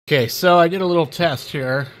Okay, so I did a little test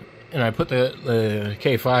here, and I put the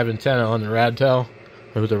K5 antenna on the Radtel,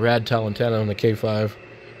 or the Radtel antenna on the K5.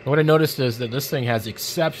 And what I noticed is that this thing has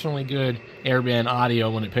exceptionally good airband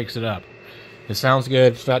audio when it picks it up. It sounds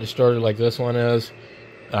good. It's not distorted like this one is.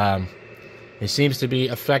 It seems to be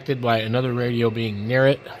affected by another radio being near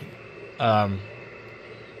it.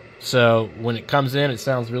 So when it comes in, it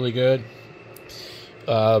sounds really good.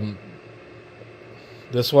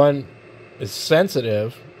 This one is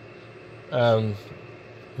sensitive. And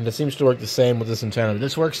it seems to work the same with this antenna.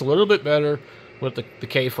 This works a little bit better with the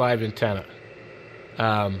K5 antenna.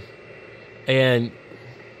 And,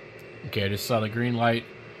 okay, I just saw the green light.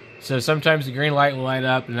 So sometimes the green light will light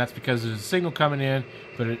up, and that's because there's a signal coming in,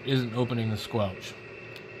 but it isn't opening the squelch.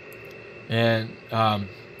 And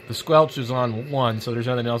the squelch is on 1, so there's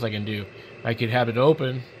nothing else I can do. I could have it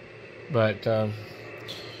open, but...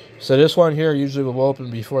 so this one here usually will open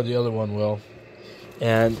before the other one will.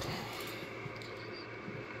 And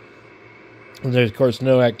there's, of course,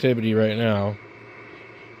 no activity right now.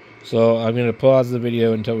 So I'm going to pause the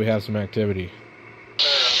video until we have some activity.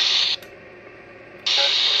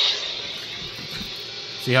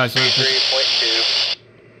 See how I said it?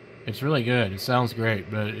 It's really good. It sounds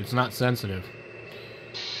great, but it's not sensitive.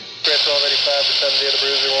 Chris 85 to 70 of the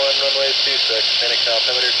Bruiser 1, runway 26, Phoenix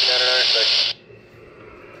altimeter 2996.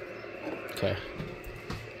 Okay.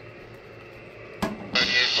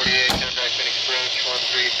 48, contact Phoenix approach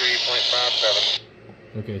 133.57.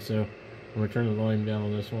 Okay, so I'm going to turn the volume down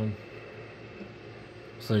on this one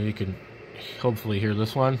so you can hopefully hear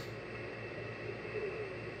this one.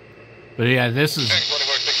 But yeah, this is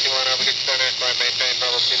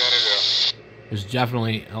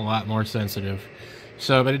definitely a lot more sensitive.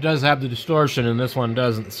 So, but it does have the distortion, and this one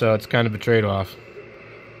doesn't, so it's kind of a trade-off.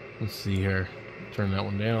 Let's see here. Turn that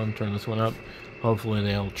one down, turn this one up. Hopefully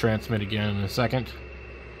they'll transmit again in a second.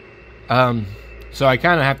 So I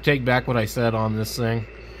kind of have to take back what I said on this thing.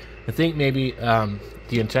 I think maybe the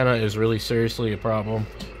antenna is really seriously a problem,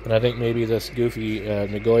 and I think maybe this goofy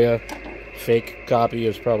Nagoya fake copy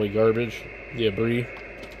is probably garbage, the Abri.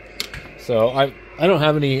 So I don't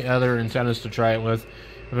have any other antennas to try it with.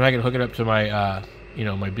 I mean, I can hook it up to my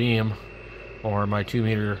my beam or my 2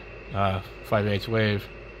 meter 5/8 wave.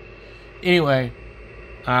 Anyway,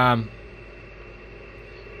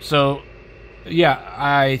 so yeah,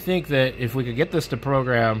 I think that if we could get this to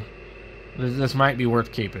program, this might be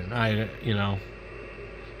worth keeping. I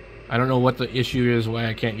don't know what the issue is, why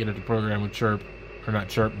I can't get it to program with Chirp, or not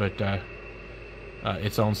Chirp, but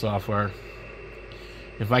its own software.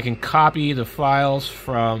 If I can copy the files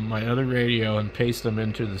from my other radio and paste them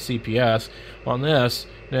into the CPS on this,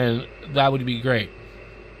 then that would be great.